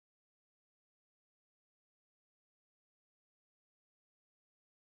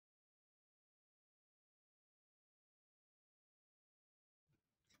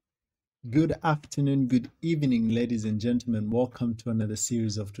Good afternoon, good evening, ladies and gentlemen. Welcome to another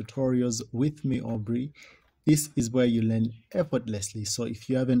series of tutorials with me, Aubrey. This is where you learn effortlessly. So if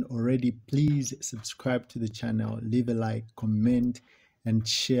you haven't already, please subscribe to the channel, leave a like, comment, and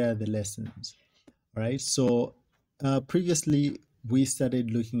share the lessons. All right. So previously, we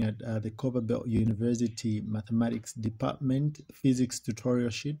started looking at the Copperbelt University Mathematics Department Physics tutorial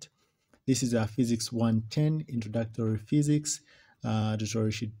sheet. This is our Physics 110 Introductory Physics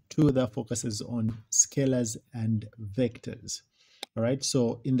tutorial sheet 2 that focuses on scalars and vectors. All right,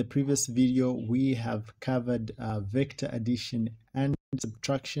 so in the previous video, we have covered vector addition and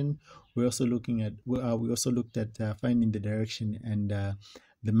subtraction. We also looked at finding the direction and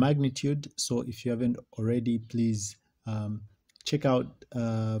the magnitude. So if you haven't already, please check out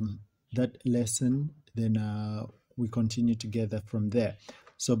that lesson. Then we continue together from there.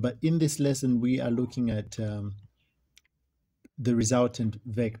 So, but in this lesson, we are looking at the resultant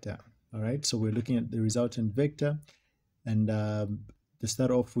vector. All right, so we're looking at the resultant vector, and to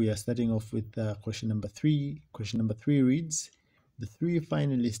start off, we are starting off with question number 3. Question number 3 reads, the 3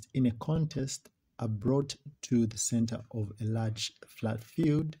 finalists in a contest are brought to the center of a large flat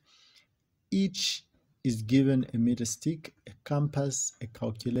field. Each is given a meter stick, a compass, a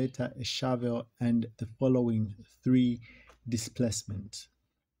calculator, a shovel, and the following 3 displacements.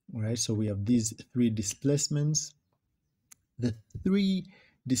 All right, so we have these 3 displacements. The 3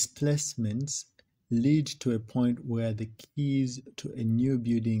 displacements lead to a point where the keys to a new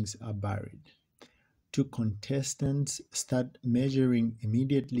buildings are buried. 2 contestants start measuring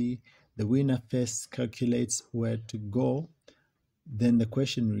immediately. The winner first calculates where to go. Then the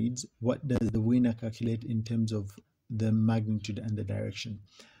question reads, what does the winner calculate in terms of the magnitude and the direction?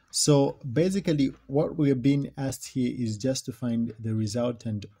 So basically what we are being asked here is just to find the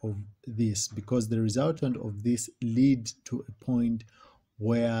resultant of this, because the resultant of this leads to a point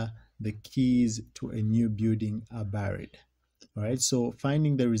where the keys to a new building are buried. All right, so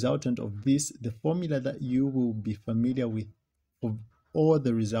finding the resultant of this, the formula that you will be familiar with of all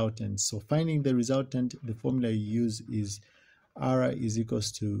the resultants. So finding the resultant, the formula you use is R is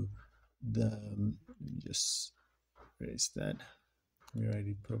equals to the, just erase that, we write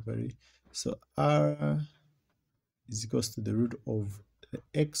it properly. So R is equals to the root of the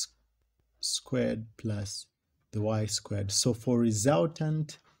x squared plus the y squared. So for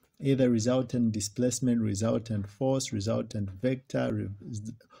resultant, either resultant displacement, resultant force, resultant vector,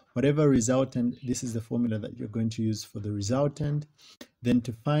 whatever resultant, this is the formula that you're going to use for the resultant. Then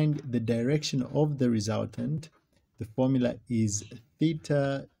to find the direction of the resultant, the formula is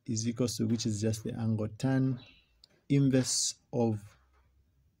theta is equals to, which is just the angle tan, inverse of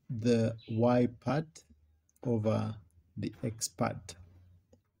the y part over the x part.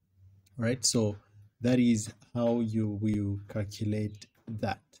 All right, so that is how you will calculate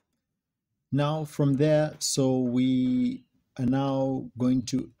that. Now from there, so we are now going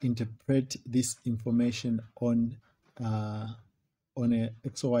to interpret this information on a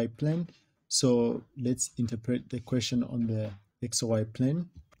XY plane. So let's interpret the question on the XY plane.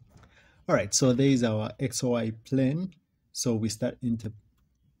 All right, so there is our XY plane. So we start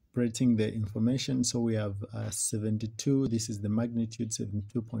interpreting the information. So we have 72, this is the magnitude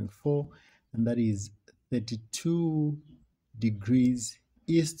 72.4, and that is 32 degrees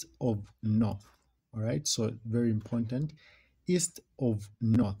east of north. All right, so very important, east of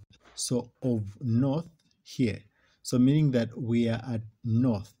north. So of north here, so meaning that we are at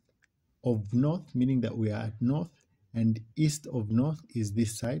north of north, meaning that we are at north, and east of north is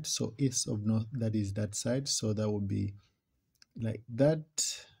this side. So east of north, that is that side. So that would be like that.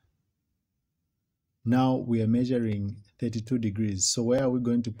 Now we are measuring 32 degrees. So where are we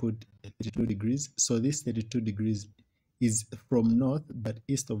going to put 32 degrees? So this 32 degrees is from north, but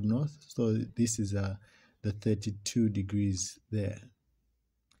east of north. So this is the 32 degrees there.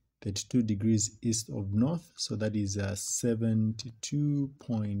 32 degrees east of north. So that is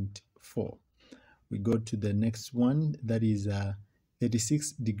 72.4. We go to the next one. That is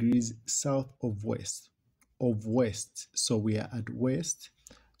 36 degrees south of west. So we are at west.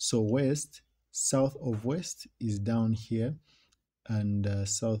 So west, south of west is down here, and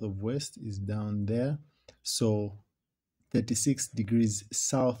south of west is down there. So 36 degrees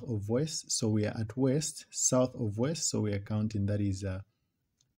south of west. So we are at west, south of west. So we are counting, that is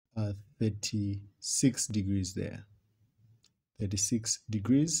 36 degrees there. 36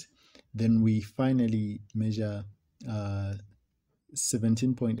 degrees. Then we finally measure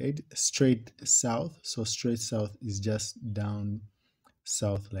 17.8 straight south. So straight south is just down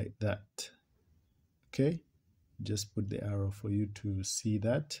south like that. Okay, just put the arrow for you to see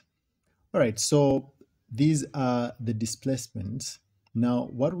that. All right, so these are the displacements Now,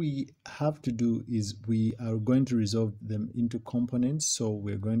 what we have to do is we are going to resolve them into components. So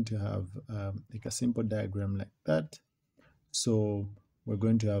we're going to have like a simple diagram like that. So we're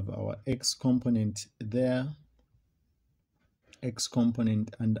going to have our x component there, x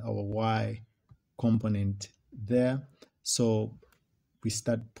component, and our y component there. So we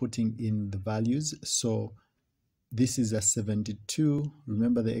start putting in the values. So this is a 72.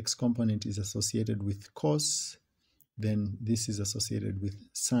 Remember, the x component is associated with cos, then this is associated with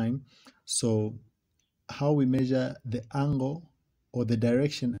sine. So how we measure the angle or the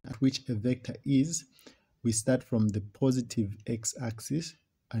direction at which a vector is, we start from the positive x-axis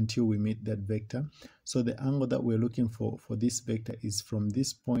until we meet that vector. So the angle that we're looking for this vector is from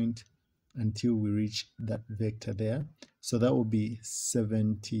this point until we reach that vector there. So that will be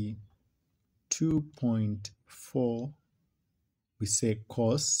 72.4. We say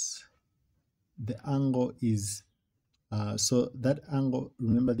cos. The angle is so that angle,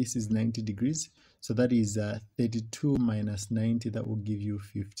 remember, this is 90 degrees. So that is 32 minus 90. That will give you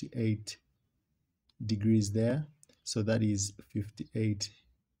 58 degrees there. So that is 58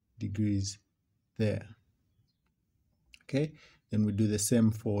 degrees there. Okay, then we do the same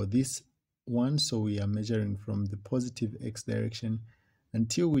for this one. So we are measuring from the positive x direction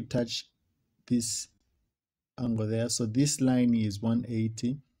until we touch this angle there. So this line is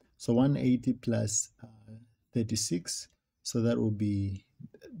 180. So 180 plus 36. So that will be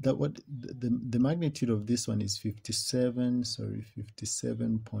that what the magnitude of this one is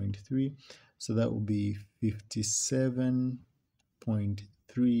 57.3. So that will be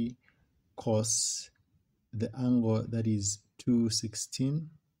 57.3 cos the angle that is 216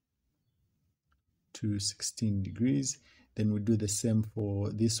 degrees. Then we do the same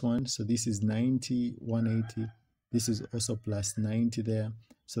for this one. So this is 90, 180. This is also plus 90 there.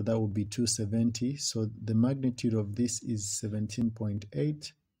 So that would be 270. So the magnitude of this is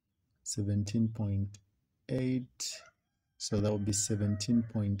 17.8. 17.8. So that would be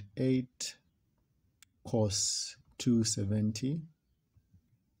 17.8 cos 270.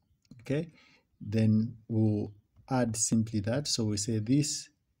 Okay. Then we'll add simply that. So we say this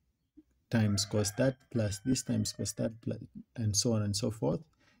times cos that plus this times cos that, and so on and so forth.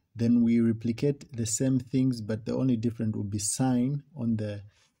 Then we replicate the same things, but the only difference will be sine on the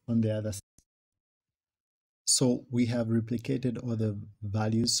other side. So we have replicated all the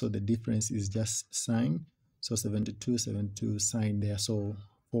values, so the difference is just sine. So 72 sine there. So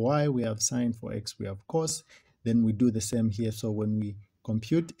for y we have sine, for x we have cos. Then we do the same here. So when we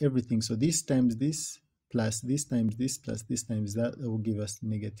compute everything, so this times this plus this times this plus this times that, will give us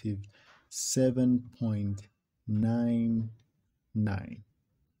negative 7.99.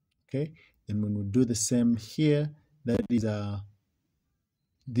 Okay, then when we do the same here, that is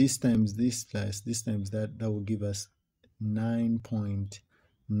this times this plus this times that, that will give us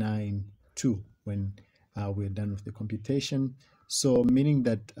 9.92 when we're done with the computation. So meaning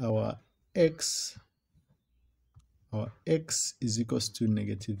that our x is equals to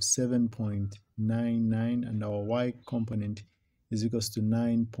negative 7.99 and our y component is equals to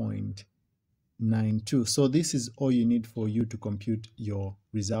 9.92. So this is all you need for you to compute your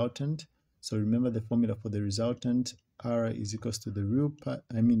resultant. So remember the formula for the resultant: r is equals to the root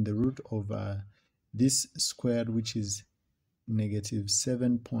of this squared, which is negative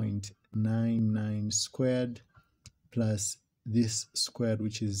 7.99 squared, plus this squared,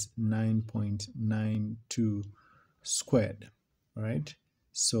 which is 9.92 squared. All right,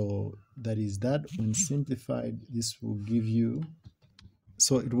 so that is that. When simplified, this will give you,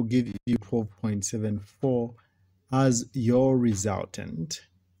 so it will give you 12.74 as your resultant.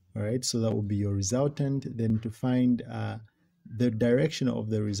 All right, so that will be your resultant. Then to find the direction of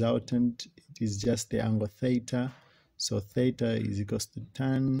the resultant, it is just the angle theta. So theta is equals to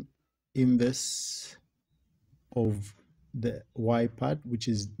tan inverse of the y part, which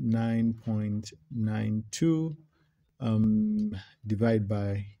is 9.92, divided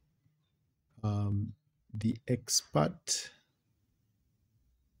by the x part,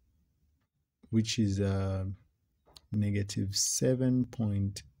 which is negative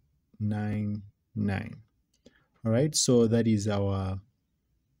 7.99. All right, so that is our,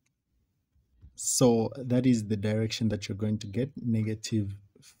 so that is the direction that you're going to get, negative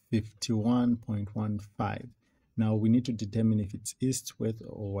 51.15. Now we need to determine if it's east, west,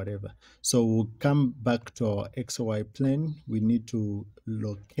 or whatever. So we'll come back to our XY plane. We need to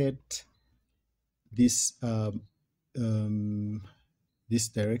locate this this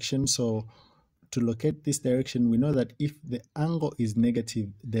direction. So to locate this direction, we know that if the angle is negative,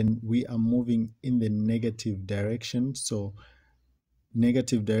 then we are moving in the negative direction. So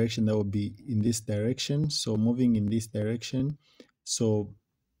negative direction, that would be in this direction. So moving in this direction. So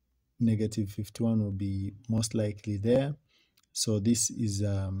negative 51 will be most likely there. So this is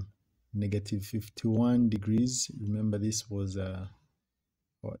negative 51 degrees. Remember, this was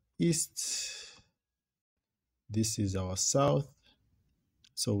our east. This is our south.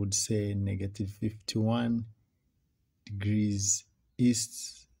 So we'd say negative 51 degrees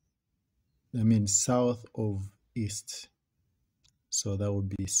east. I mean south of east. So that would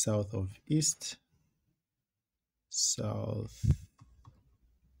be south of east. South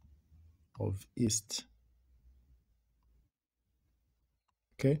of east.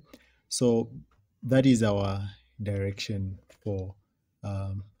 Okay, so that is our direction for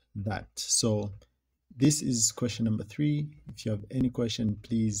that. So this is question number 3. If you have any question,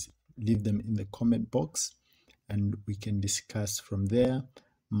 please leave them in the comment box and we can discuss from there.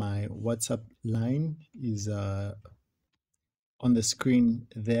 My WhatsApp line is on the screen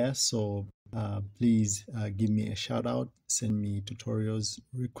there, so please give me a shout out, send me tutorials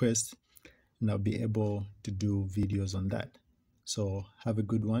requests, and I'll be able to do videos on that. So have a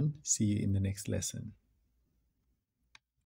good one. See you in the next lesson.